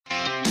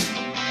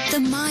The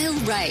Mile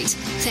Rate,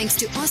 thanks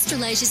to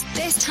Australasia's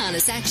best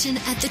harness action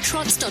at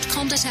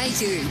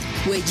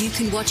thetrots.com.au, where you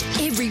can watch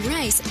every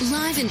race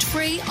live and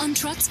free on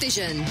Trots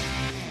Vision.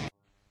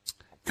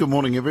 Good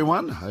morning,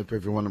 everyone. Hope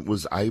everyone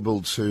was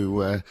able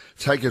to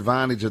take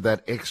advantage of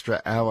that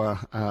extra hour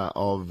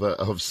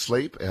of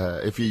sleep,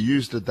 if you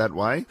used it that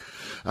way.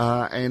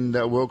 And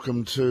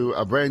welcome to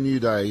a brand new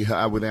day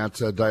without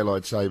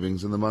daylight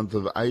savings in the month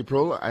of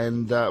April.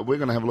 And we're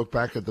going to have a look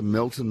back at the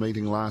Melton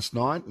meeting last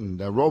night. And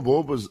Rob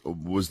Auber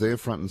was there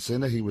front and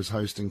centre. He was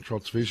hosting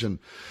Trots Vision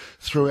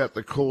throughout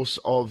the course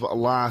of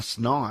last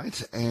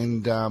night.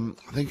 And I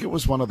think it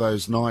was one of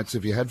those nights,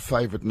 if you had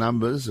favourite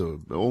numbers, or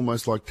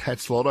almost like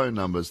Tats Lotto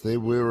numbers,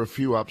 there were a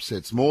few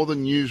upsets, more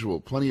than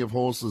usual. Plenty of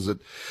horses that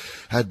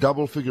had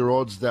double-figure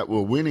odds that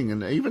were winning,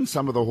 and even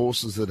some of the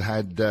horses that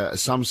had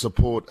some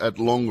support at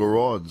longer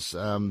odds,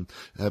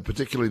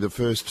 particularly the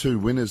first two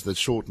winners that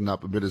shortened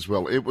up a bit as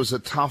well. It was a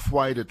tough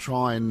way to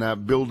try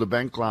and build a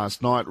bank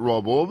last night,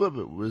 Rob Auber,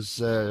 but it was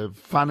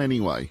fun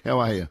anyway. How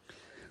are you?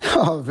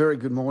 Oh, very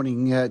good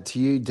morning to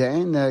you,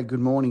 Dan.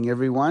 Good morning,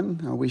 everyone.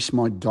 I wish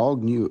my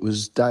dog knew it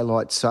was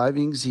daylight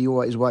savings. He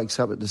always wakes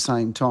up at the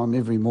same time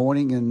every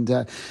morning,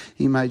 and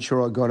he made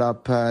sure I got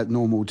up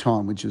normal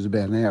time, which was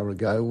about an hour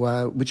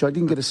ago, which I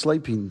didn't get a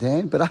sleep in,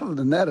 Dan. But other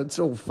than that, it's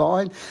all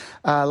fine.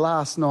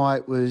 Last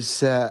night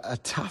was a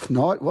tough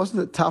night,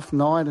 wasn't it? Tough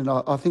night, and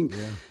I think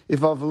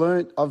if I've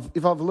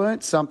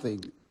learnt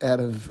something out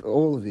of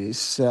all of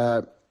this.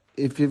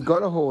 If you've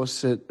got a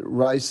horse that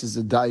races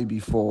the day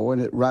before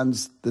and it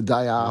runs the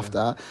day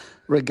after,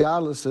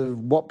 regardless of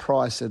what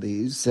price it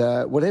is,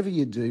 whatever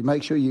you do,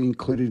 make sure you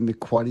include it in the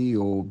quaddie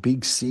or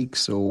big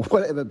six or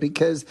whatever,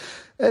 because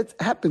it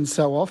happens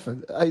so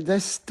often.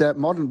 This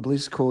Modern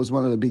Bliss caused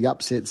one of the big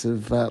upsets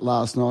of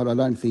last night. I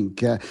don't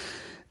think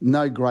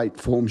no great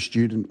form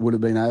student would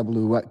have been able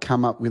to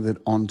come up with it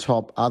on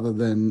top other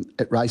than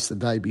it raced the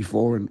day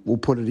before, and we'll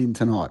put it in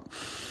tonight.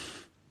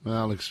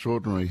 Well,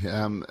 extraordinary.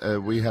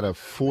 We had a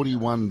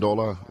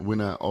 $41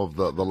 winner of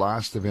the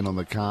last event on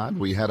the card.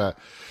 We had a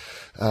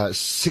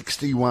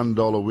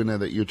 $61 winner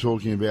that you're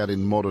talking about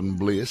in Modern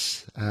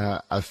Bliss,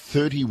 a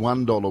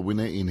 $31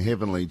 winner in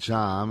Heavenly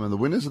Charm, and the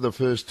winners of the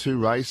first two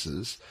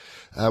races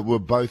were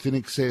both in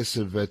excess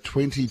of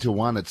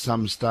 20-1 at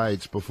some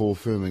stage before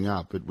firming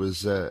up. It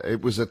was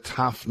a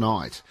tough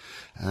night.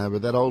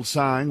 But that old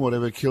saying,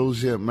 whatever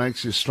kills you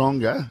makes you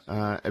stronger,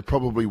 it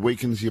probably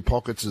weakens your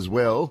pockets as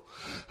well.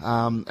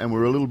 And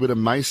we're a little bit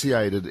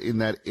emaciated in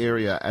that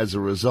area as a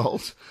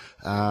result.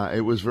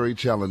 It was very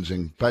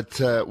challenging. But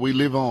we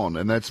live on,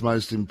 and that's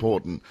most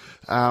important.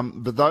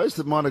 But those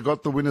that might have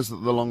got the winners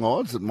at the long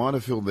odds, that might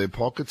have filled their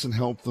pockets and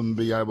helped them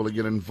be able to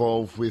get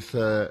involved with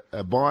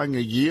buying a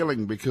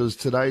yearling, because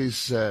today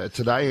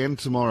and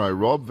tomorrow,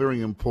 Rob,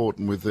 very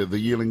important with the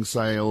yearling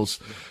sales,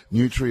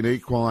 Nutrient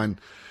Equine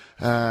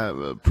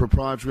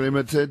Proprietary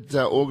Limited,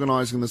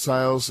 organising the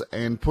sales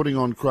and putting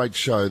on a great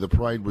show. The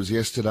parade was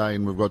yesterday,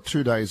 and we've got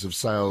 2 days of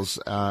sales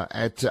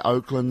at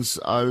Oaklands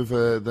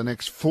over the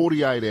next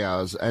 48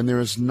 hours, and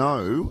there is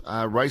no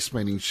race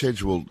meeting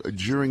scheduled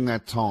during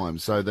that time.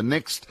 So the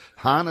next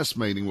harness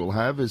meeting we'll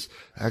have is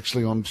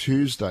actually on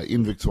Tuesday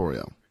in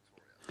Victoria.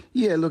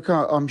 Yeah, look,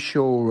 I'm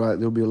sure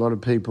there'll be a lot of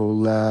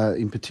people,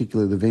 in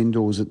particular the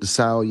vendors at the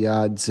sale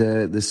yards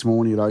this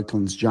morning at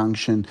Oaklands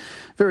Junction,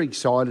 very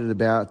excited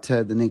about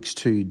the next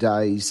 2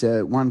 days.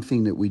 One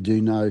thing that we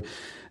do know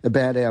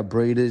about our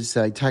breeders,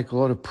 they take a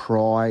lot of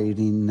pride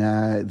in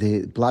their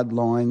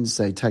bloodlines.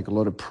 They take a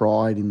lot of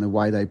pride in the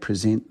way they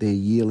present their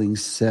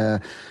yearlings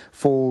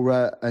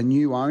for a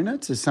new owner,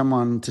 to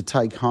someone to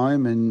take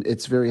home, and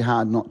it's very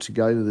hard not to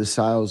go to the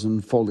sales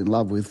and fall in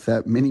love with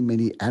many,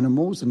 many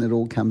animals, and it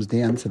all comes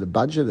down to the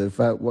budget of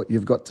what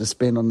you've got to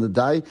spend on the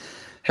day.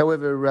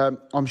 However,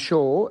 I'm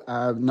sure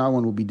no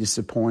one will be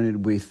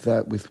disappointed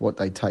with what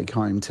they take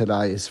home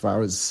today as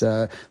far as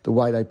the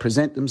way they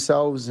present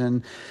themselves.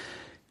 And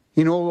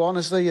in all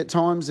honesty, at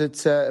times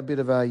it's a bit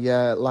of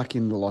a luck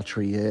in the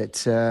lottery.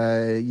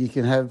 You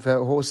can have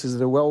horses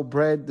that are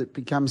well-bred that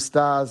become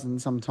stars,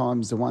 and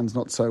sometimes the ones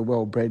not so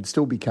well-bred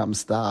still become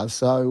stars.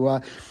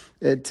 So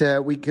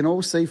we can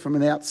all see from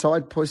an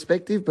outside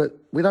perspective, but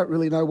we don't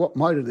really know what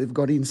motor they've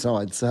got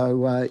inside.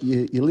 So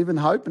you live in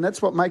hope, and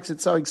that's what makes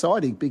it so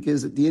exciting,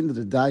 because at the end of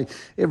the day,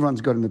 everyone's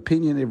got an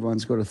opinion,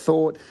 everyone's got a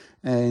thought.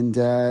 And,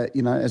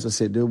 as I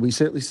said, there'll be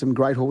certainly some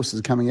great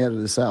horses coming out of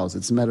the sales.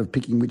 It's a matter of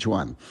picking which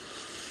one.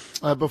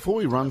 Before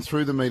we run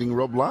through the meeting,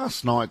 Rob,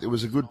 last night there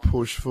was a good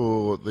push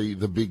for the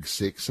Big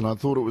Six, and I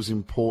thought it was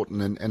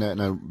important and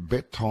a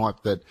bet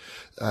type that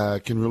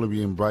can really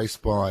be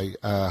embraced by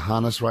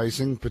harness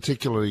racing,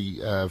 particularly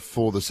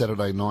for the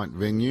Saturday night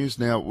venues.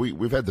 Now,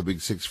 we've had the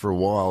Big Six for a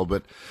while,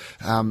 but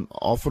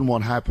often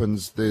what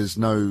happens, there's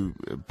no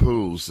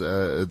pools.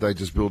 They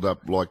just build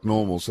up like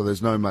normal, so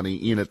there's no money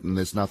in it and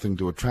there's nothing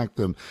to attract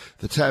them.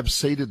 The Tab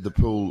seeded the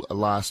pool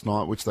last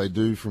night, which they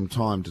do from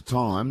time to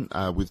time,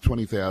 with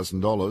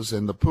 $20,000.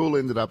 and the pool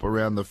ended up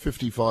around the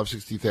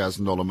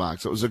 $55,000-$60,000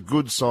 mark. So it was a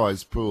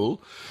good-sized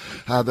pool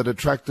that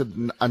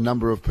attracted a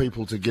number of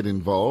people to get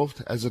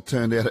involved. As it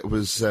turned out, it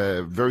was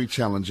very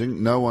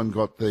challenging. No one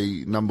got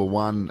the number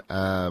one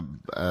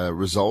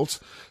result.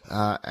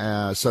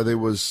 So there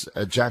was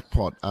a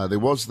jackpot. There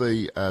was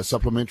the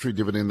supplementary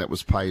dividend that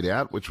was paid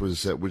out, which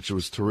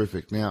was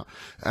terrific. Now,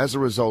 as a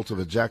result of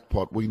a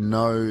jackpot, we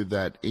know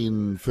that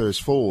in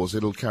first fours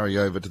it'll carry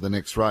over to the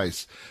next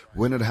race.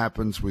 When it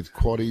happens with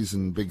quaddies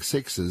and big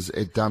sixes,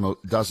 it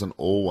doesn't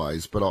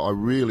always. But I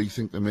really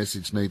think the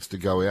message needs to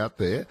go out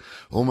there,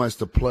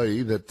 almost a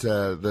plea that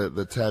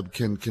the tab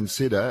can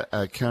consider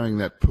carrying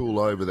that pool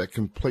over, that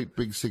complete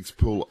big six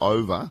pool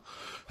over,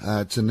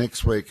 to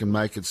next week and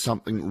make it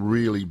something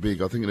really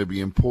big. I think it'd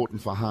be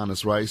important for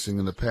harness racing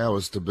and the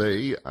powers to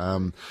be.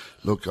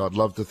 Look, I'd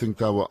love to think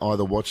they were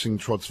either watching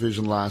Trot's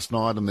Vision last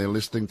night and they're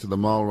listening to the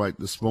mile rate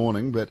this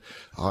morning, but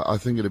I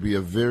think it'd be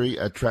a very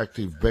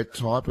attractive bet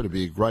type. It'd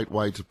be a great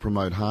way to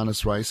promote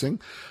harness racing,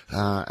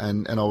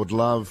 and I would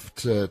love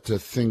to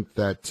think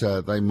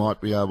that they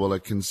might be able to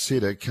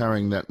consider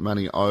carrying that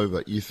money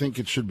over. You think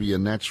it should be a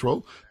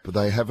natural, but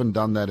they haven't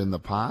done that in the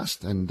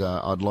past, and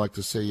I'd like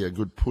to see a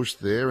good push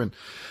there. And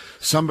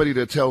somebody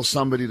to tell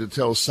somebody to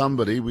tell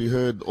somebody. We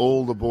heard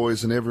all the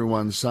boys and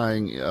everyone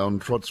saying on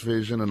Trot's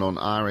Vision and on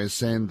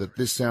RSN that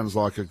this sounds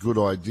like a good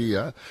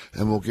idea,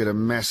 and we'll get a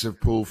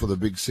massive pool for the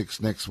Big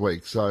Six next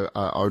week. So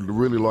I'd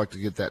really like to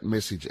get that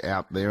message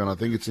out there, and I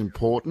think it's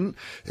important.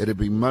 It'd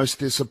be most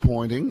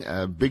disappointing,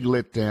 a big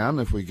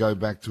letdown if we go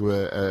back to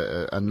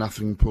a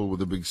nothing pool with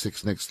the Big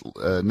Six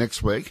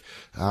next week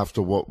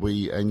after what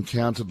we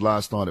encountered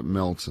last night at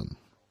Melton.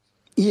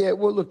 Yeah,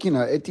 well, look,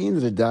 at the end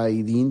of the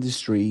day, the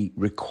industry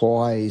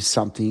requires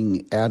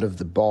something out of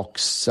the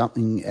box,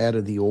 something out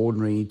of the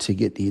ordinary to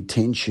get the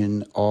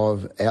attention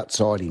of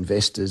outside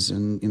investors.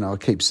 And, I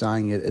keep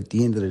saying it, at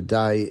the end of the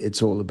day,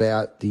 it's all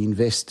about the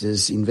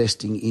investors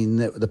investing in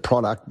the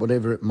product,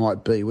 whatever it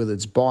might be, whether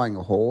it's buying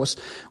a horse,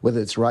 whether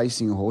it's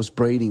racing a horse,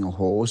 breeding a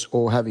horse,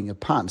 or having a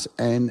punt.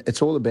 And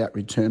it's all about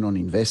return on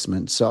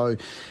investment. So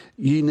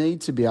you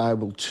need to be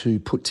able to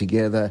put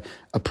together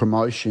a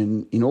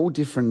promotion in all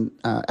different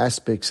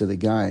aspects of the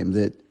game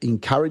that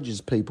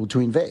encourages people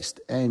to invest.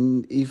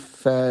 And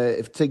if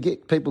to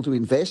get people to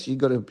invest, you've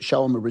got to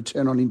show them a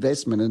return on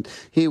investment. And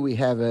here we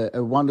have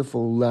a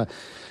wonderful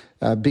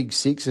Big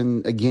Six,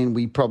 and again,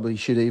 we probably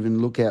should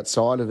even look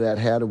outside of that.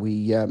 How do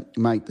we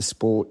make the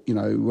sport,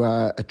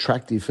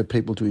 attractive for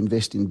people to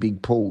invest in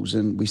big pools?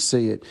 And we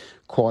see it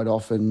quite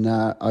often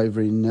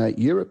over in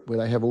Europe, where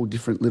they have all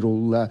different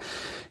little,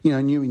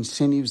 new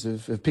incentives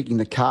of picking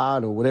the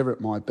card or whatever it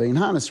might be. In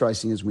harness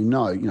racing, as we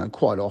know,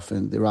 quite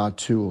often there are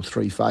two or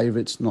three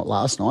favourites. Not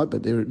last night,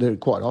 but there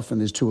quite often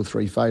there's two or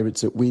three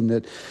favourites that win.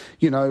 That,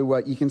 you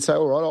can say,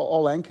 all right,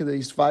 I'll anchor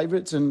these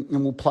favourites and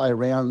we'll play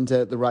around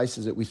the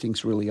races that we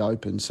think's really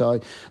open. So,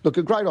 look,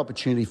 a great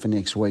opportunity for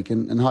next week,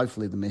 and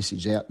hopefully the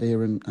message out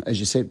there. And as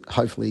you said,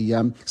 hopefully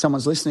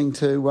someone's listening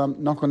to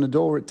knock on the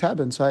door at Tab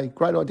and say,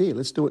 great idea,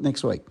 let's do it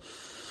next week.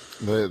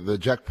 The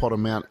jackpot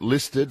amount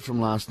listed from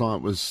last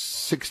night was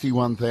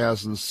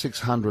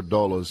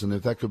 $61,600, and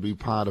if that could be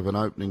part of an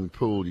opening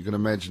pool, you can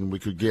imagine we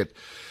could get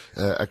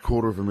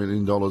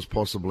 $250,000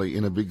 possibly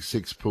in a Big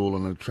Six pool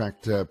and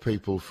attract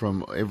people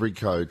from every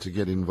code to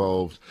get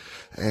involved,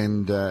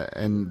 and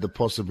the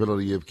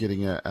possibility of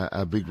getting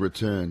a big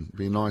return.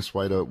 Be a nice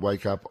way to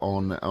wake up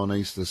on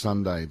Easter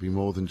Sunday. Be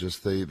more than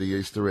just the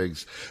Easter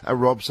eggs.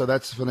 Rob, so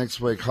that's for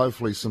next week.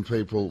 Hopefully some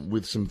people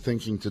with some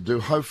thinking to do.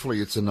 Hopefully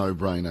it's a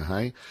no-brainer,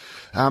 hey?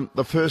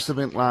 The first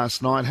event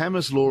last night,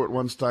 Hammer's Law at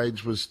one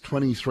stage was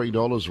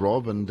 $23,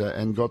 Rob,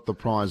 and got the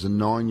prize, a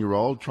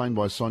 9-year-old, trained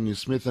by Sonia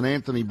Smith, and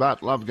Anthony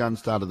Butt, Love Gun,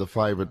 started the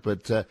favourite,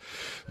 but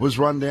was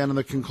run down in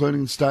the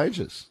concluding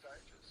stages.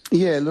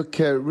 Yeah, look,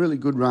 really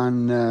good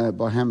run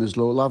by Hammer's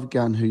Law. Love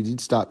Gun, who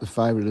did start the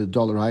favourite at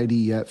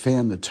 $1.80,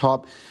 found the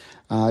top.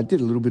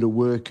 Did a little bit of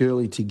work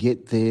early to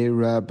get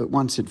there, but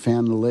once it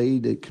found the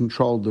lead, it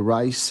controlled the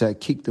race,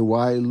 kicked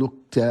away,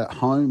 looked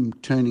home,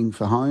 turning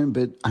for home.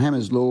 But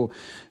Hammer's Law,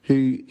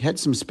 who had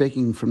some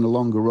specking from the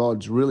longer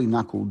rods, really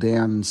knuckled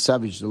down and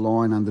savaged the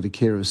line under the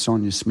care of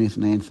Sonia Smith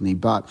and Anthony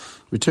Butt.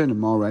 Returned a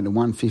mile rate of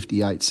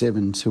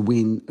 1:58.7 to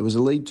win. It was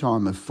a lead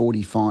time of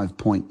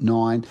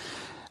 45.9.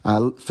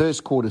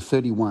 First quarter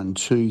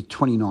 31.2,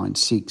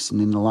 29.6,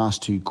 and in the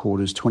last two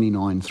quarters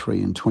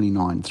 29.3 and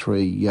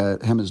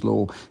 29.3. Hammer's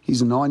Law,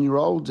 he's a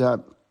 9-year-old,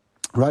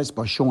 raced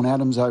by Sean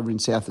Adams over in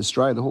South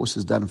Australia. The horse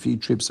has done a few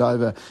trips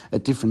over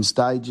at different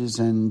stages,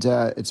 and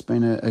it's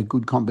been a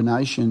good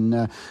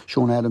combination.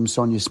 Sean Adams,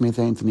 Sonia Smith,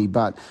 Anthony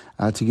Butt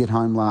to get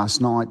home last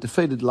night.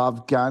 Defeated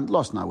Love Gun,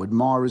 lost no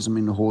admirers. I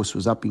mean, the horse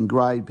was up in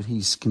grade, but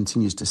he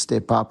continues to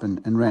step up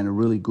and ran a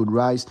really good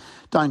race.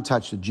 Don't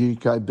Touch the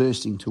Duco,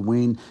 bursting to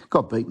win.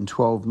 Got beaten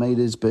 12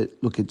 metres, but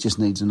look, it just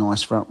needs a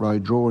nice front row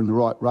draw in the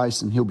right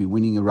race, and he'll be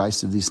winning a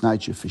race of this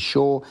nature for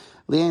sure.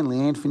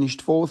 Leanne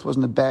finished fourth,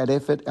 wasn't a bad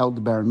effort.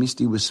 Aldebaran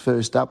Misty was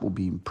first up, will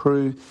be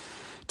improved.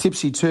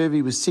 Tipsy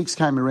Turvy was 6,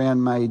 came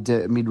around, made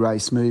a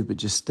mid-race move, but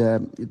just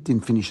it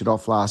didn't finish it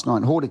off last night.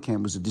 And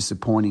Horticam was a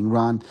disappointing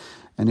run.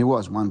 And there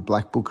was one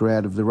black booker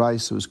out of the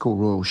race. It was called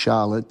Royal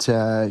Charlotte.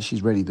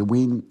 She's ready to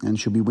win, and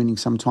she'll be winning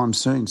sometime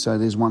soon. So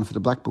there's one for the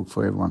black book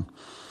for everyone.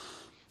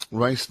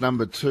 Race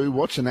number 2,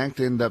 Watch and Act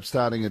ended up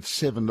starting at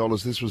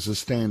 $7. This was a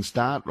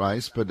stand-start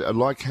race, but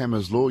like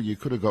Hammer's Law, you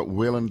could have got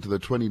well into the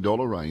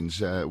 $20 range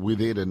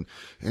with it and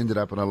ended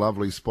up in a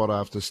lovely spot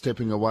after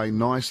stepping away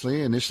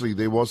nicely. Initially,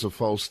 there was a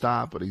false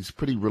start, but he's a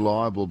pretty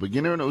reliable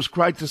beginner, and it was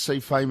great to see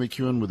Faye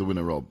McEwen with the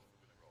winner, Rob.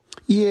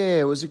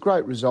 Yeah, it was a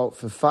great result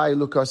for Faye.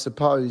 Look, I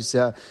suppose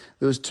there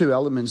was 2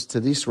 elements to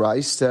this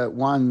race.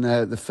 One,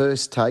 the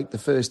first take,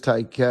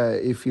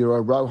 if you're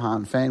a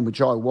Rohan fan,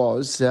 which I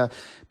was,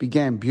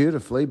 began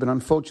beautifully, but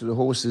unfortunately the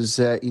horses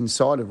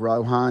inside of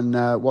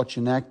Rohan, Watch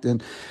and Act,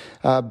 and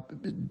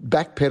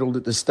backpedalled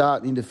at the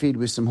start and interfered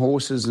with some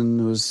horses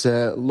and was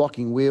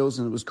locking wheels,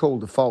 and it was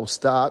called a false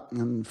start.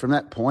 And from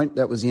that point,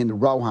 that was the end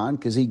of Rohan,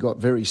 because he got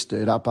very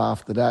stirred up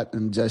after that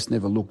and just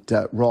never looked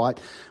right.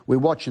 We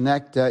Watch and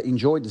Act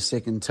enjoyed the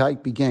second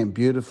take, began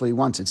beautifully.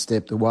 Once it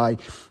stepped away,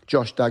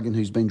 Josh Duggan,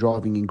 who's been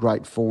driving in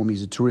great form,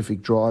 he's a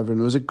terrific driver,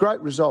 and it was a great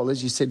result,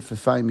 as you said, for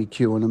Faye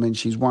McEwen. I mean,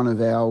 she's one of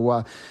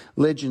our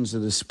legends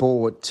of the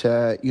sport.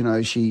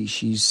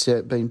 She's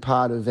been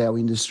part of our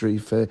industry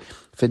for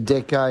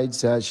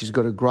decades. She's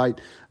got a great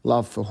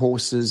love for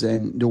horses,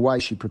 and the way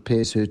she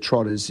prepares her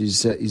trotters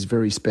is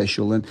very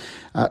special. And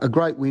a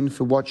great win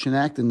for Watch and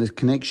Act, and the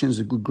connections,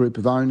 a good group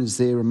of owners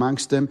there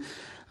amongst them.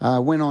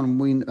 Went on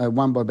and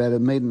won by about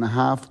 1.5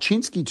 metres.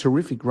 Chinsky,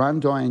 terrific run.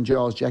 Diane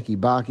Giles, Jackie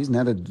Bark, isn't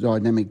that a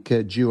dynamic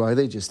duo?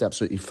 They're just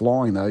absolutely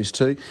flying, those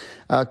two.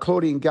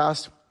 Claudian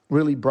Gus,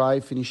 really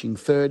brave, finishing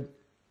 3rd.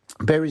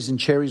 Berries and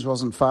Cherries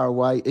wasn't far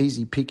away.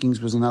 Easy Pickings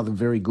was another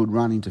very good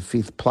run into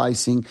 5th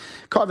placing.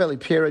 Kai Valley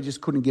Piero just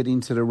couldn't get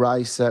into the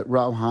race.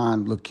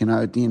 Rohan, look,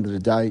 at the end of the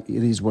day,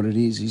 it is what it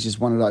is. He's just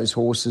one of those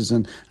horses,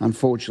 and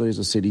unfortunately, as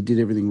I said, he did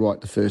everything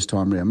right the first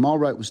time round. Mile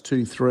rate was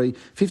 2.3,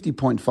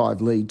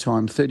 50.5 lead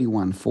time,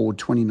 31.4,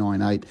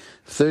 29.8,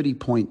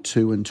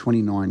 30.2 and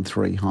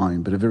 29.3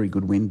 home. But a very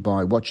good win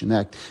by Watch and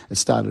Act. It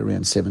started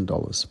around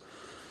 $7.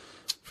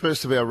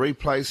 First of our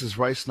replays is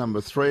race number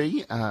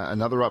 3,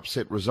 another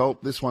upset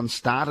result. This one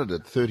started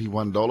at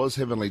 $31,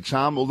 Heavenly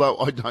Charm, although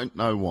I don't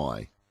know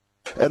why.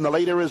 And the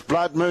leader is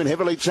Blood Moon.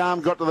 Heavily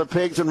Charmed got to the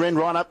pegs and ran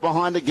right up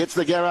behind it. Gets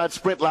the Garrard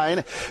sprint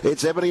lane.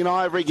 It's Ebony and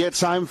Ivory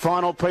gets home.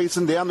 Final piece,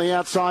 and down the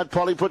outside,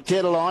 Polly put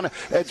kettle on.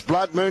 It's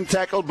Blood Moon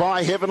tackled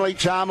by Heavenly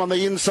Charm on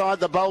the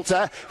inside. The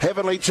bolter.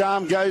 Heavenly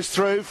Charm goes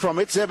through from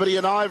It's Ebony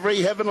and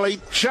Ivory.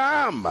 Heavenly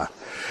Charm at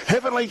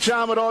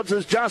odds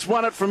has just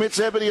won it from It's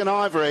Ebony and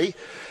Ivory.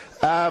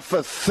 For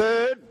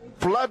 3rd,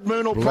 Blood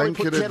Moon will probably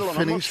put kettle on.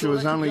 Finished. There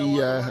was only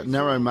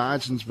narrow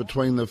margins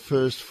between the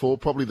first 4,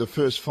 probably the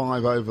first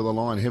 5 over the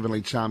line.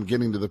 Heavenly Charm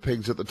getting to the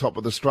pegs at the top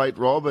of the straight,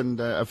 Rob, and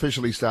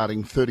officially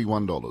starting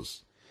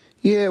 $31.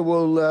 Yeah,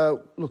 well,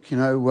 look,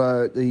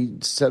 the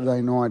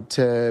Saturday night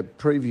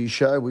preview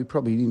show, we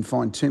probably didn't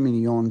find too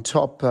many on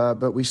top,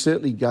 but we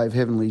certainly gave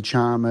Heavenly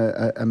Charm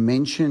a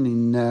mention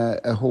in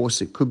a horse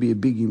that could be a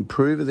big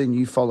improver. Then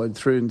you followed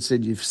through and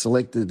said you've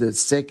selected the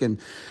second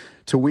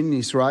to win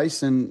this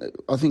race, and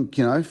I think,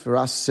 for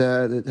us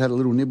that had a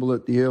little nibble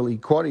at the early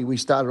quaddie, we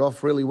started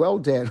off really well,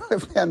 Dan. I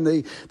found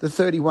the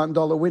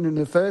 $31 win in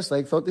the first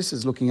leg, thought this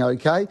is looking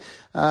okay,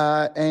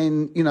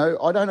 and,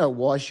 I don't know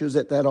why she was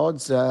at that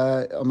odds.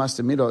 I must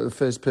admit, the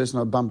first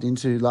person I bumped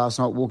into last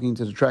night walking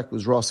into the track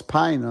was Ross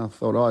Payne. I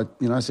thought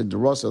I said to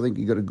Ross, I think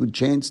you got a good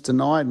chance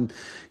tonight, and,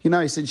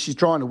 he said she's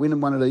trying to win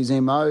in one of these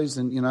MOs,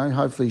 and,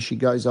 hopefully she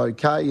goes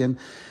okay, and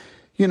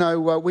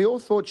we all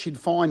thought she'd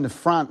find the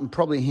front and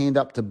probably hand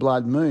up to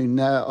Blood Moon.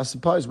 I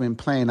suppose when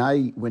Plan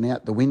A went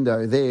out the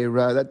window there,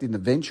 that didn't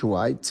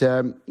eventuate.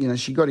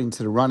 She got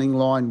into the running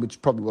line,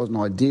 which probably wasn't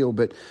ideal,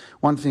 but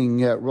one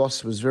thing,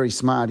 Ross was very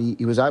smart.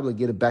 He was able to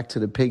get it back to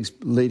the pegs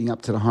leading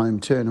up to the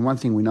home turn. And one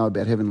thing we know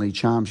about Heavenly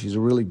Charm, she's a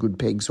really good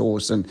pegs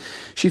horse, and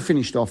she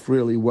finished off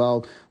really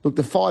well. Look,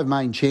 the 5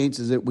 main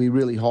chances that we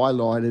really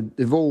highlighted,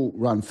 they've all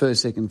run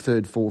 1st, 2nd,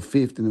 3rd, 4th,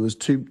 5th, and there was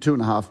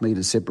 2.5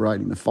 metres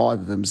separating the 5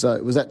 of them. So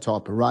it was that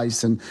type of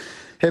race. And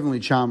Heavenly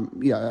Charm,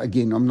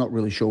 again, I'm not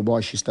really sure why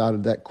she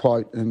started that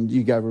quote, and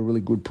you gave her a really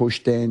good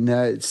push,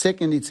 Dan.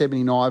 Second, It's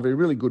Ebony and Ivory,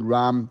 really good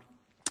run.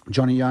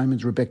 Johnny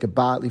Yeomans, Rebecca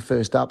Bartley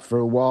first up for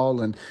a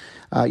while, and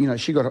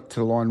she got up to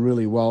the line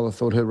really well. I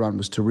thought her run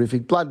was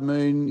terrific. Blood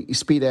Moon, he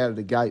speed out of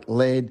the gate,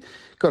 led,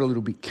 got a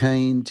little bit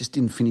keen, just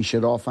didn't finish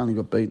it off, only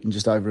got beaten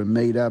just over 1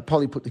 metre.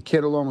 Polly put the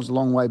kettle on, was a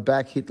long way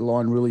back, hit the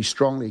line really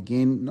strongly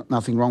again,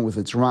 nothing wrong with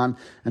its run.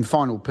 And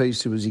Final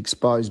Piece, who was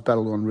exposed,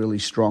 battled on really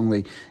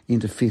strongly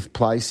into 5th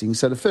placing.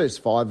 So the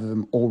first 5 of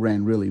them all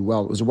ran really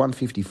well. It was a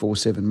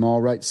 154.7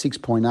 mile rate,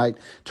 6.8,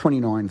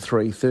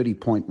 29.3,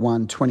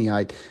 30.1,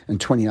 28 and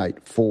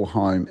 28.4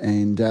 home.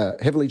 And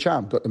Heavily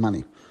Charmed got the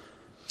money.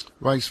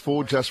 Race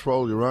 4, Just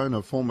Roll Your Own,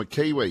 a former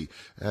Kiwi.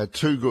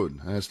 Too Good,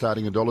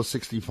 starting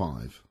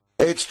 $1.65.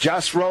 It's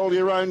Just Roll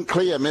Your Own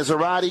clear.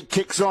 Maserati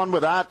kicks on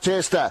with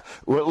Archester.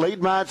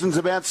 Lead margin's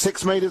about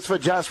 6 metres for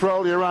Just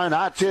Roll Your Own.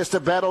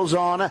 Archester battles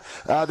on.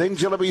 Then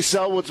Jillaby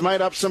Selwood's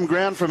made up some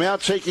ground from Our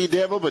Cheeky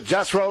Devil, but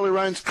Just Roll Your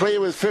Own's clear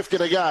with 50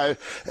 to go.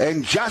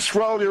 And Just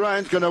Roll Your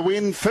Own's going to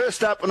win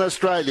first up in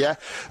Australia.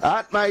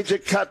 Art Major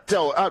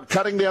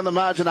cutting down the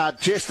margin.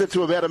 Archester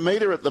to about a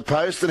metre at the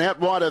post and out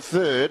wide a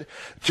third.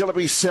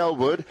 Jillaby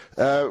Selwood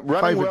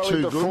running well too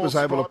into good, fourth was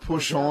able to spot,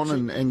 push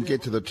on and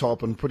get to the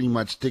top and pretty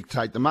much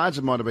dictate. The margin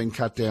might have been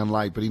cut down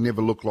late, but he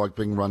never looked like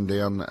being run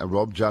down,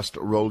 Rob. Just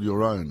Roll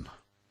Your Own.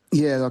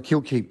 Yeah, like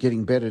he'll keep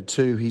getting better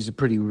too. He's a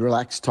pretty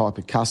relaxed type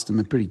of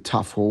customer, pretty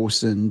tough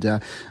horse, and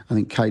I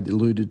think Kate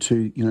alluded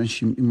to,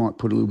 she might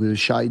put a little bit of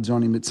shades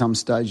on him at some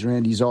stage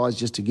around his eyes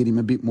just to get him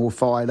a bit more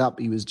fired up.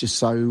 He was just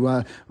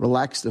so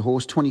relaxed, the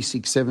horse.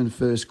 26.7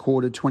 first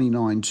quarter,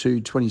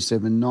 29.2,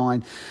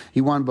 27.9.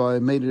 He won by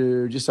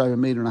just over a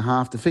metre and a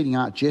half, defeating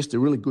Archester.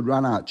 Really good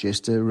run,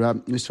 Archester.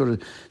 We sort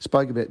of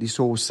spoke about this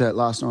horse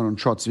last night on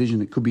Trot's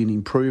Vision. It could be an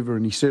improver,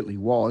 and he certainly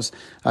was.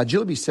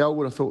 Jillaby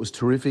Selwood, I thought, was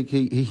terrific.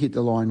 He hit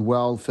the line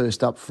well.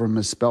 First up from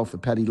a spell for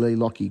Paddy Lee,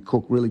 Lockie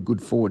Cook, really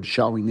good forward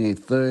showing there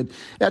third.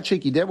 Our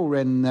Cheeky Devil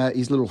ran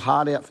his little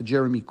heart out for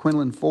Jeremy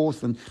Quinlan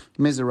fourth, and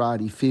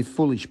Maserati fifth,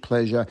 Foolish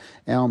Pleasure,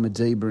 Al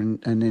Madiba,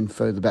 and then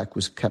further back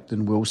was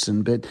Captain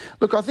Wilson. But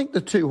look, I think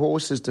the two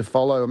horses to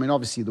follow,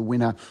 obviously the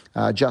winner,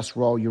 Just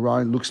Roll Your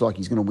Own, looks like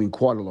he's going to win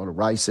quite a lot of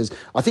races.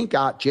 I think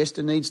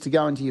Archester needs to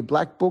go into your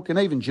black book, and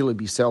even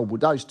Jillaby Selwood.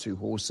 Those two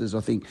horses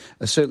I think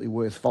are certainly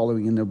worth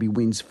following, and there'll be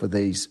wins for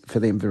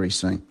them very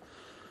soon.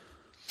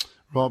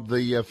 Rob,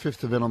 the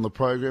fifth event on the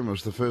program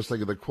was the first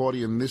leg of the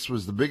quaddie, and this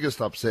was the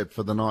biggest upset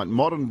for the night.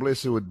 Modern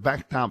Bliss, who had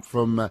backed up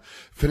from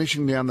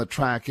finishing down the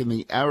track in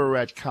the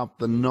Ararat Cup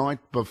the night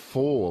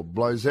before,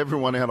 blows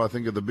everyone out, I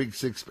think, of the Big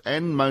Six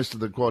and most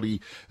of the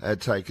quaddie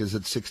takers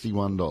at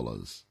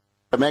 $61.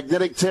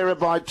 Magnetic Terror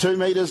by 2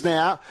 metres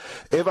now.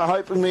 Ever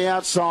Hoping the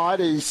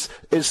outside is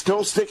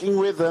still sticking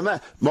with them.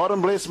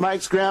 Modern Bliss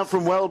makes ground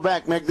from well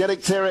back.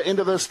 Magnetic Terror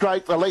into the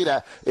straight, the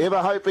leader. Ever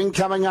Hoping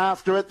coming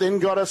after it, then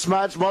Got a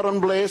Smudge. Modern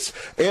Bliss.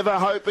 Ever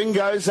Hoping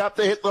goes up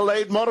to hit the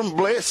lead. Modern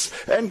Bliss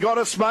and Got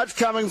a Smudge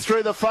coming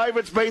through. The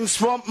favourite's been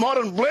swamped.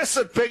 Modern Bliss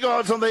at big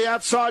odds on the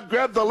outside.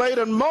 Grabbed the lead,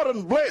 and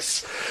Modern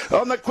Bliss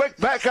on the quick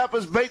backup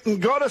has beaten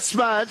Got a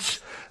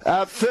Smudge.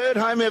 Third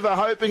home Ever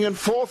Hoping, and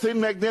fourth in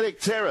Magnetic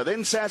Terror.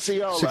 Then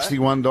Sassiola.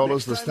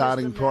 $61 the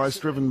starting price,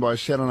 driven by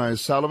Shannon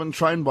O'Sullivan,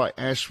 trained by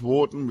Ash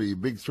Wharton. Be a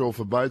big thrill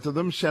for both of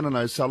them. Shannon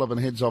O'Sullivan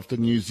heads off to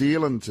New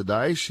Zealand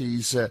today.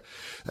 She's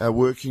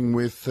working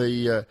with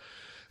the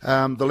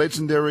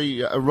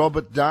legendary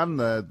Robert Dunn,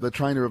 the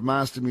trainer of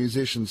master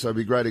musicians, so it'll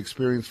be a great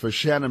experience for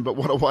Shannon. But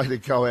what a way to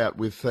go out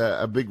with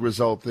a big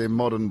result there,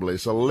 Modern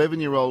Bliss.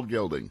 11-year-old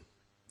gelding.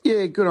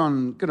 Yeah, good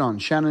on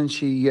Shannon.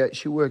 She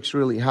works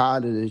really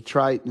hard at her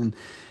trait, and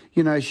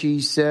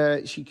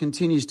she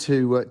continues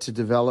to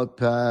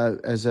develop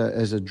as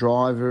a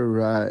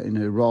driver in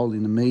her role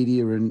in the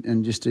media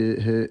and just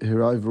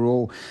her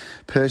overall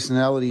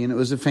personality. And it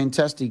was a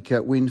fantastic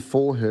win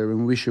for her,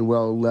 and we wish her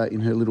well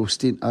in her little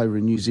stint over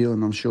in New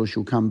Zealand. I'm sure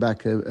she'll come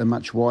back a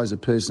much wiser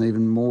person,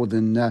 even more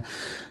than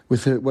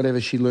with her, whatever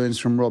she learns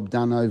from Rob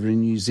Dunn over in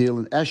New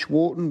Zealand. Ash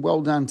Wharton,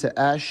 well done to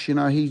Ash.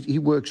 He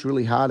works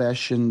really hard,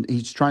 Ash, and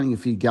he's training a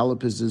few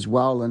gallopers as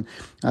well, and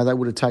they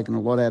would have taken a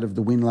lot out of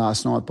the win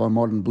last night by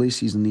Modern Bliss.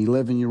 He's an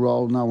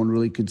 11-year-old. No one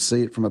really could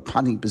see it from a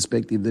punting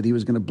perspective that he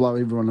was going to blow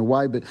everyone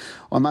away, but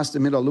I must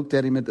admit I looked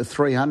at him at the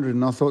 300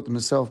 and I thought to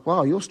myself,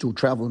 wow, you're still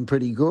travelling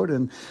pretty good.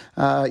 And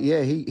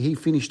he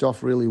finished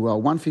off really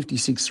well.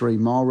 156.3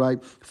 mile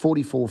rate,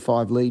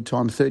 44.5 lead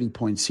time,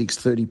 30.6,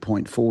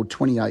 30.4,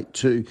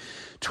 28.2.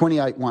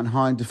 28-1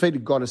 home,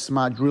 defeated Got a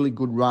Smudge, really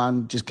good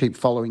run, just keep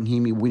following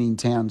him, he'll win in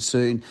town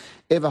soon.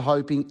 Ever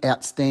Hoping,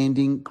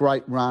 outstanding,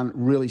 great run,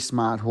 really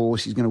smart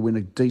horse, he's going to win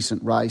a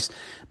decent race.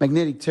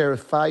 Magnetic Terror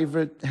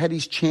favourite, had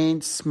his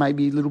chance,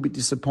 maybe a little bit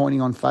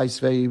disappointing on face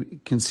value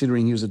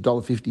considering he was a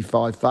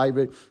 $1.55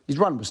 favourite. His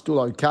run was still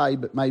okay,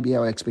 but maybe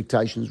our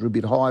expectations were a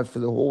bit higher for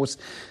the horse.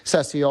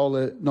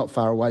 Sassiola, not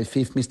far away,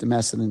 fifth, Mr.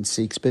 Macedon,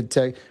 sixth, but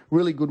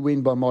really good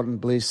win by Modern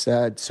Bliss,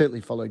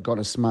 certainly followed Got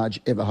a Smudge,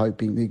 Ever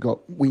Hoping, they've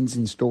got wins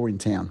in store in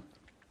town.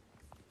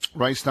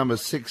 Race number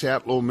 6,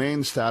 Outlaw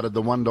Man, started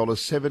the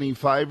 $1.70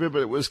 favourite,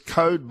 but it was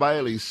Code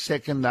Bailey's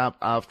second up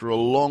after a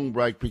long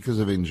break because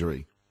of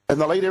injury. And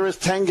the leader is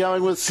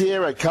Tangoing with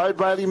Sierra. Code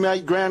Bailey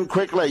made ground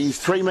quickly. He's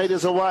 3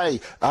 metres away.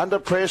 Under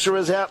pressure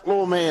is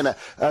Outlaw Man.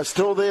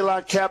 Still there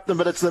like captain,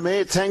 but it's the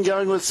mare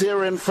Tangoing with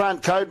Sierra in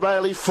front. Code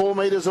Bailey 4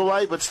 metres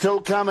away, but still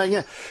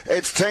coming.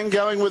 It's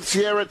Tangoing with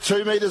Sierra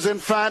 2 metres in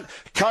front.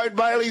 Code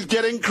Bailey's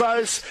getting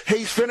close.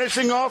 He's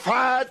finishing off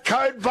hard.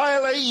 Code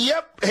Bailey,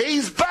 yep.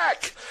 He's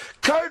back.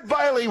 Code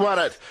Bailey won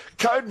it.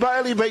 Code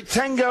Bailey beat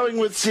Tangoing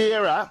with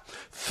Sierra.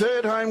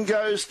 Third home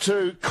goes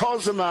to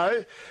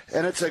Cosimo,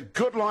 and it's a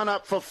good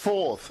lineup for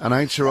fourth. An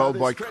 8-year-old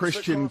by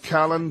Christian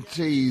Cullen.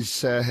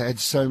 He's had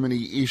so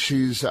many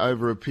issues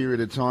over a period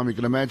of time. You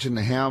can imagine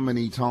how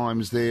many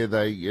times there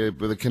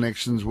the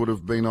connections would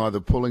have been either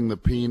pulling the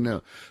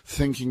pin,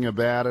 thinking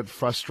about it,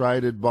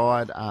 frustrated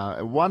by it.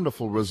 A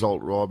wonderful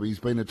result, Rob. He's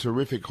been a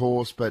terrific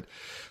horse, but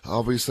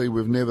obviously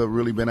we've never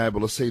really been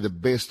able to see the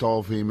best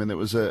of him, and it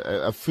was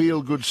a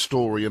feel-good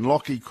story. And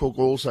Lockie Cook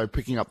also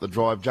picking up the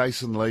drive.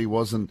 Jason Lee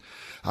wasn't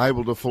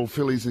able to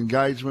fulfil his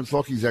engagements.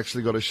 Lockie's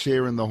actually got a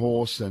share in the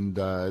horse, and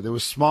there were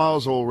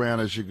smiles all round,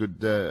 as you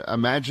could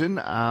imagine,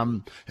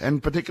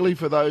 and particularly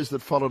for those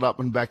that followed up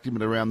and backed him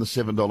at around the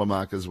 $7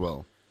 mark as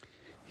well.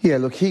 Yeah,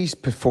 look, his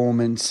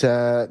performance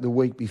the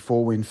week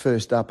before when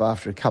first up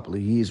after a couple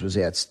of years was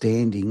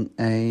outstanding,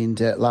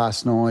 and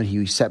last night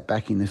he sat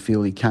back in the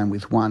field. He came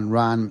with one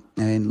run,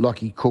 and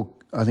Lockie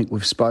Cook, I think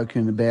we've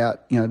spoken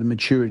about, the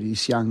maturity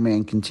this young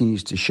man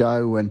continues to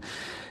show, and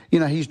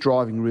he's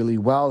driving really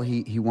well.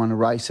 He won a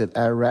race at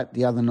Ararat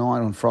the other night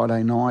on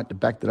Friday night,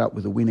 backed it up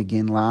with a win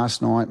again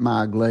last night.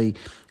 Marg Lee,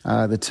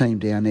 the team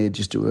down there,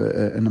 just do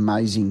an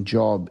amazing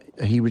job.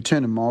 He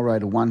returned a mile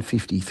rate of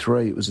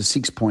 1:53. It was a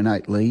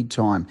 6.8 lead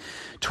time.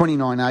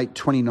 29.8,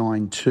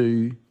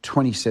 29.2,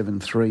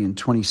 27.3 and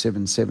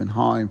 27.7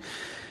 home.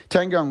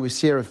 Tangoing with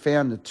Sierra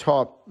found the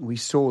top. We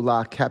saw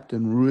La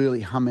Captain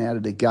really hum out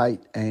of the gate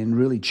and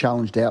really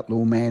challenged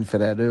Outlaw Man for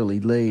that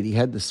early lead. He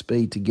had the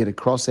speed to get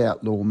across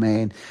Outlaw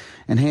Man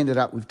and handed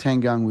up with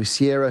Tangoing with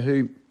Sierra,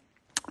 who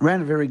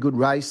ran a very good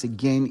race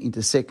again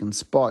into second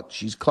spot.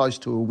 She's close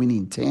to a win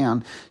in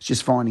town. She's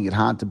just finding it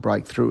hard to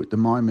break through at the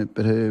moment,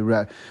 but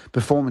her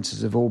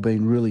performances have all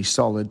been really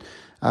solid.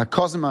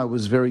 Cosimo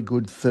was very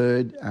good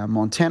third.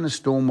 Montana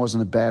Storm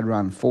wasn't a bad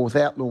run fourth.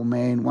 Outlaw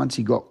Man, once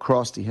he got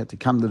crossed, he had to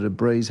come to the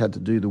breeze, had to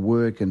do the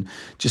work, and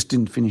just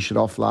didn't finish it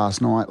off last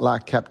night.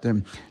 Lark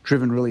Captain,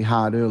 driven really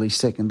hard early,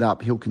 second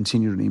up. He'll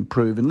continue to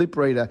improve. And Lip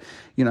Reader,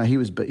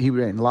 he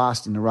ran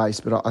last in the race,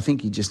 but I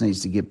think he just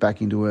needs to get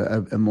back into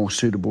a more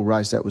suitable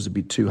race. That was a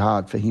bit too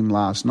hard for him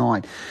last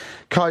night.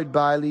 Code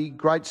Bailey,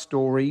 great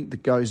story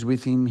that goes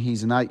with him.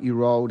 He's an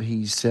 8-year-old.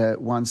 He's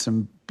won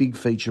some big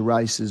feature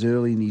races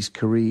early in his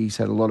career. He's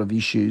had a lot of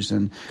issues,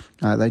 and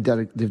they've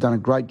done a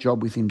great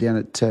job with him down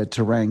at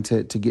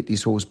Terang to get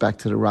this horse back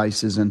to the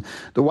races. And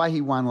the way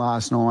he won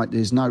last night,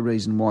 there's no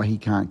reason why he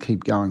can't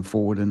keep going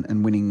forward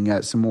and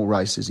winning some more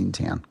races in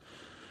town.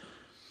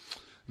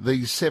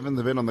 The seventh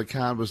event on the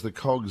card was the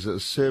Cogs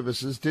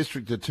Services.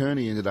 District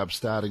Attorney ended up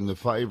starting the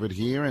favourite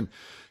here and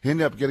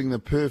ended up getting the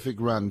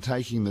perfect run,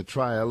 taking the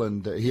trail,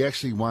 and he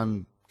actually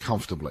won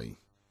comfortably.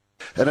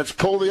 And it's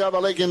pull the other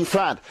leg in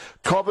front.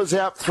 Cobber's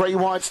out, 3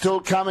 wide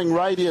still coming.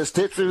 Radius,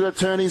 District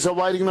Attorney's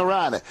awaiting the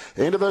run.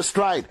 Into the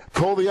straight,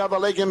 pull the other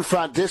leg in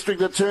front. District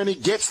Attorney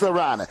gets the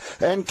run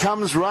and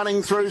comes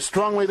running through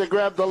strongly to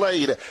grab the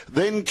lead.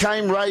 Then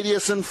came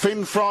Radius and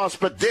Finn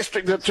Frost, but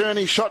District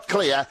Attorney shot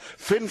clear.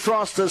 Finn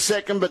Frost is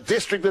second, but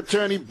District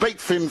Attorney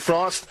beat Finn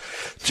Frost.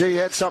 Gee,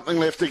 had something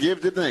left to give,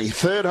 didn't he?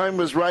 Third home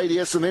was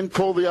Radius, and then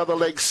pull the other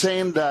leg,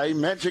 Sanday,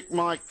 Magic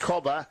Mike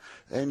Cobber,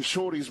 and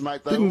Shorty's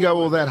mate. Didn't go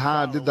all that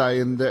hard, did they?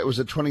 And it was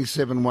a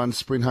 27-1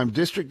 sprint home.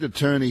 District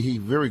Attorney, he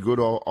very good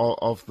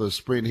off the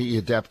sprint. He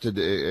adapted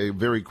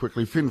very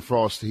quickly. Finn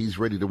Frost, he's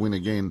ready to win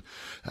again.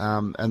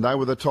 And they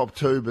were the top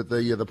two, but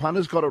the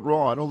punters got it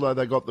right, although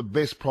they got the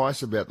best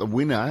price about the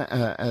winner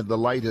at the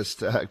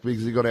latest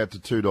because he got out to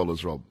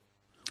 $2, Rob.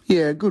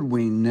 Yeah, good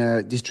win.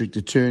 District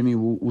Attorney,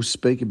 we'll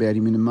speak about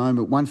him in a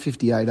moment.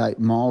 158.8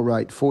 mile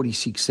rate,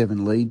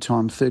 46.7 lead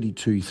time,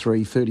 32.3,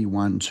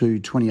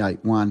 31.2,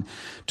 28.1,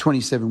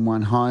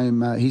 27.1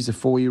 home. He's a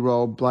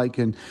 4-year-old. Blake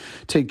and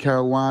Ted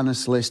Caruana,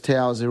 Celeste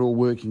Towers, they're all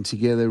working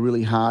together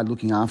really hard,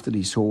 looking after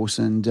this horse.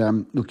 And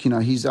look,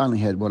 he's only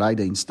had,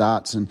 18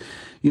 starts, and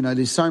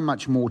there's so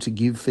much more to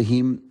give for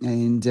him,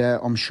 and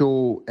I'm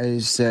sure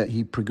as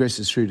he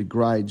progresses through the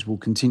grades, we'll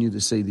continue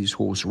to see this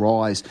horse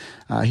rise.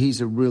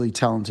 He's a really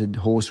talented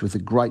horse with a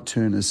great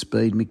turn of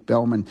speed. Mick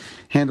Bellman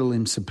handled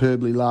him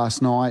superbly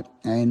last night,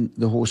 and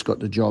the horse got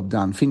the job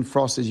done. Finn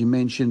Frost, as you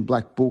mentioned,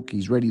 Black Book,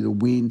 he's ready to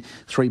win.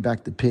 3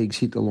 back to pegs,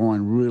 hit the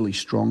line really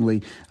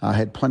strongly,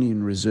 had plenty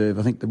in reserve.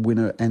 I think the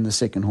winner and the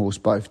second horse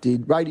both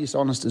did. Radius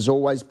Honest as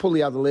always, pull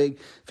the other leg,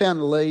 found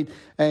the lead,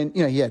 and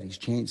he had his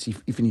chance. He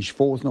finished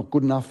fourth, not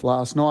good enough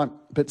last night,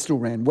 but still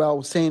ran well.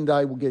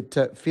 Sanday will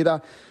get fitter.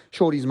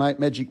 Shorty's mate,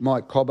 Magic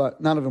Mike Cobber,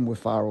 none of them were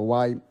far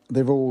away.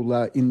 They're all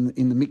in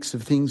the mix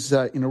of things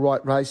in the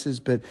right races,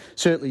 but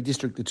certainly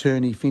District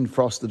Attorney, Finn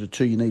Frost are the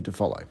two you need to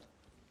follow.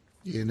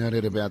 Yeah, no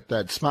doubt about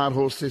that. Smart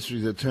Horse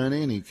District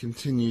Attorney, and he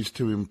continues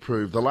to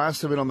improve. The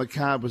last event on the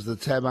card was the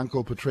Tab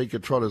Uncle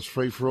Patrica Trotters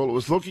Free-for-All. It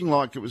was looking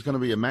like it was going to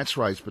be a match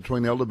race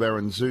between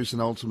Elderbaron Zeus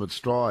and Ultimate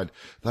Stride.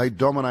 They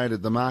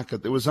dominated the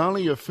market. There was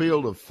only a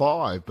field of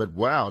 5, but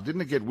wow,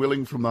 didn't it get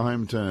willing from the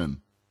home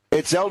turn?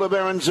 It's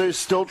Aldebaran Zeus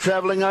still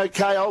travelling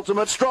okay.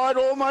 Ultimate Stride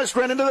almost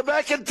ran into the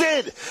back. It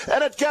did.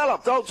 And it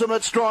galloped.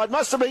 Ultimate Stride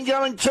must have been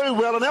going too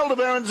well. And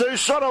Aldebaran Zeus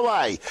shot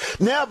away.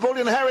 Now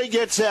Bullion Harry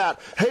gets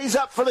out. He's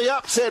up for the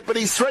upset, but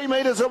he's 3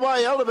 metres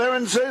away.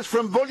 Aldebaran Zeus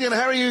from Bullion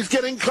Harry, who's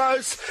getting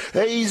close.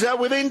 He's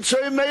within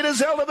 2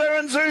 metres.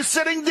 Aldebaran Zeus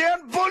sitting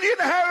down. Bullion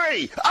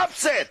Harry.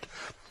 Upset.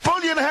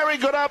 Bullion Harry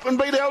got up and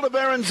beat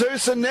Aldebaran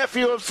Zeus, and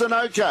nephew of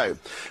Sunoco.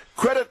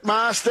 Credit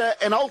Master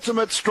and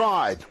Ultimate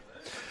Stride.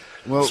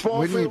 Well,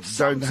 when you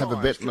don't have a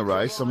bet in the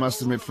race, I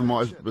must admit from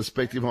my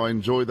perspective, I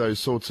enjoy those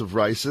sorts of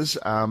races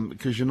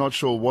because you're not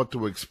sure what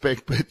to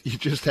expect, but you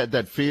just had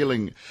that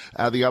feeling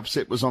the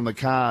upset was on the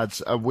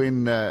cards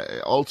when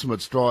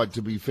Ultimate Stride,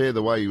 to be fair,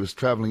 the way he was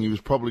travelling, he was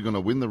probably going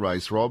to win the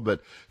race, Rob,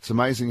 but it's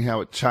amazing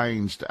how it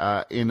changed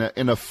in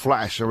a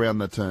flash around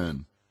the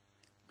turn.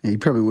 You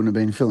probably wouldn't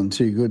have been feeling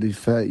too good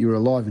if you were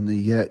alive in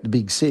the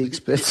Big Six,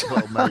 but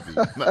well,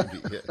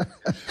 maybe. Yeah.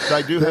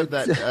 They do have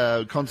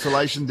that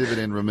consolation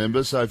dividend,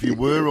 remember? So if you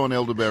were on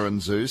Aldebaran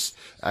Zeus,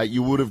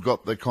 you would have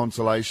got the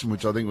consolation,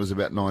 which I think was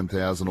about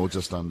 9,000 or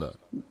just under.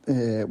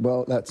 Yeah,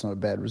 well, that's not a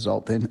bad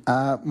result then.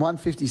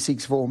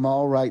 156.4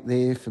 mile rate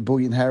there for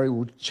Bullion Harry.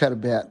 We'll chat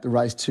about the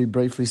race too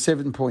briefly.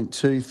 7.2,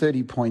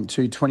 30.2,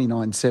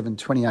 29.7,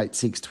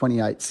 28.6,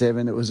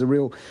 28.7. It was a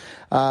real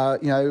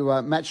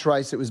match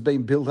race that was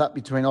being built up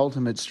between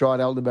Ultimate Stride,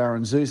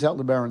 Aldebaran Zeus.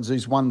 Aldebaran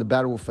Zeus won the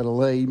battle for the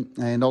lead,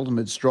 and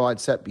Ultimate Stride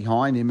sat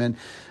behind him, and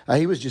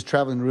he was just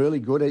travelling really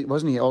good. It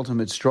wasn't he,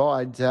 Ultimate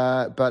Stride,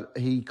 but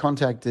he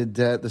contacted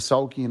the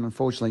sulky and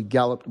unfortunately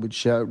galloped,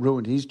 which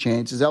ruined his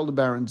chances.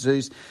 Aldebaran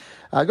Zeus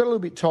got a little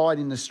bit tired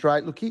in the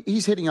straight. Look,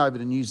 he's heading over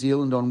to New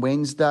Zealand on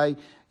Wednesday.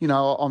 You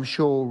know, I'm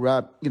sure,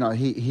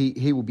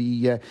 he will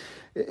be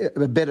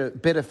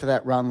better for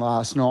that run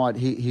last night.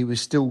 He was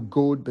still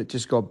good, but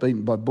just got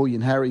beaten by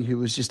Bullion Harry, who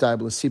was just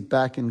able to sit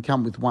back and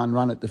come with one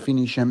run at the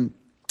finish. And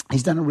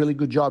he's done a really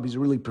good job. He's a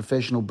really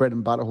professional bread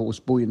and butter horse,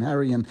 Bullion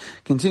Harry, and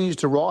continues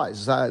to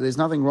rise. There's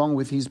nothing wrong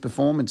with his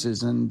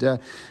performances, and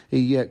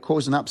he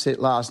caused an upset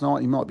last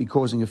night. He might be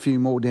causing a few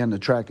more down the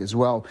track as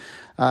well.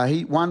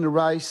 He won the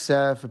race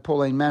for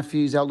Pauline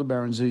Matthews,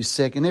 Aldebaran Zeus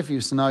second, nephew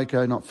of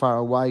Sunoco not far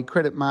away.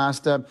 Credit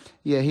Master,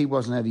 he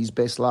wasn't at his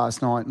best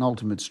last night, and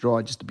Ultimate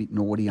Stride just a bit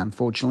naughty,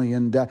 unfortunately,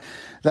 and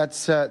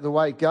that's the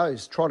way it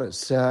goes.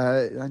 Trotters,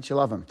 don't you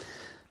love them?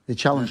 They're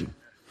challenging.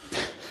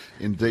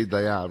 Indeed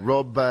they are.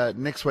 Rob,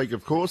 next week,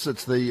 of course,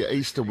 it's the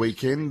Easter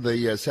weekend.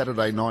 The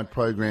Saturday night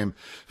program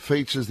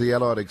features the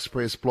Allied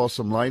Express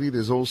Blossom Lady.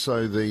 There's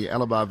also the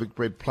Alabar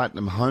Vicbred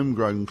Platinum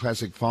Homegrown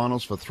Classic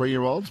Finals for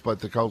 3-year-olds, both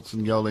the Colts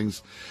and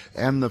Geldings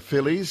and the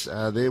fillies.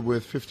 They're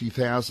worth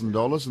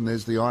 $50,000. And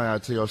there's the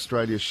IRT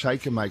Australia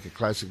Shaker Maker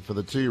Classic for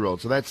the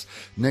 2-year-olds. So that's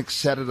next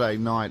Saturday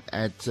night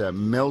at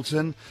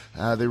Melton.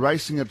 They're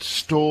racing at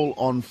Stall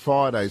on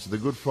Friday, so the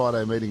Good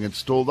Friday meeting at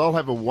Stall. They'll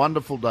have a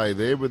wonderful day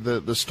there with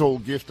the Stall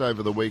gift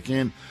over the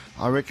weekend.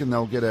 I reckon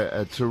they'll get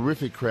a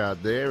terrific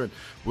crowd there, and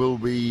we'll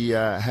be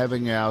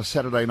having our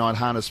Saturday night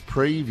harness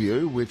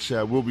preview, which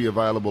will be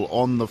available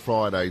on the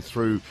Friday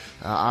through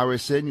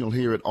RSN. You'll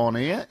hear it on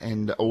air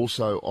and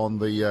also on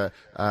the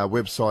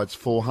websites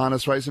for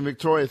Harness Racing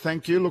Victoria.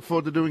 Thank you. Look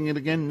forward to doing it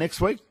again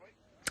next week.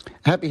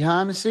 Happy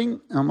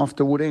harnessing. I'm off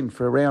to Woodend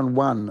for round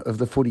 1 of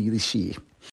the footy this year.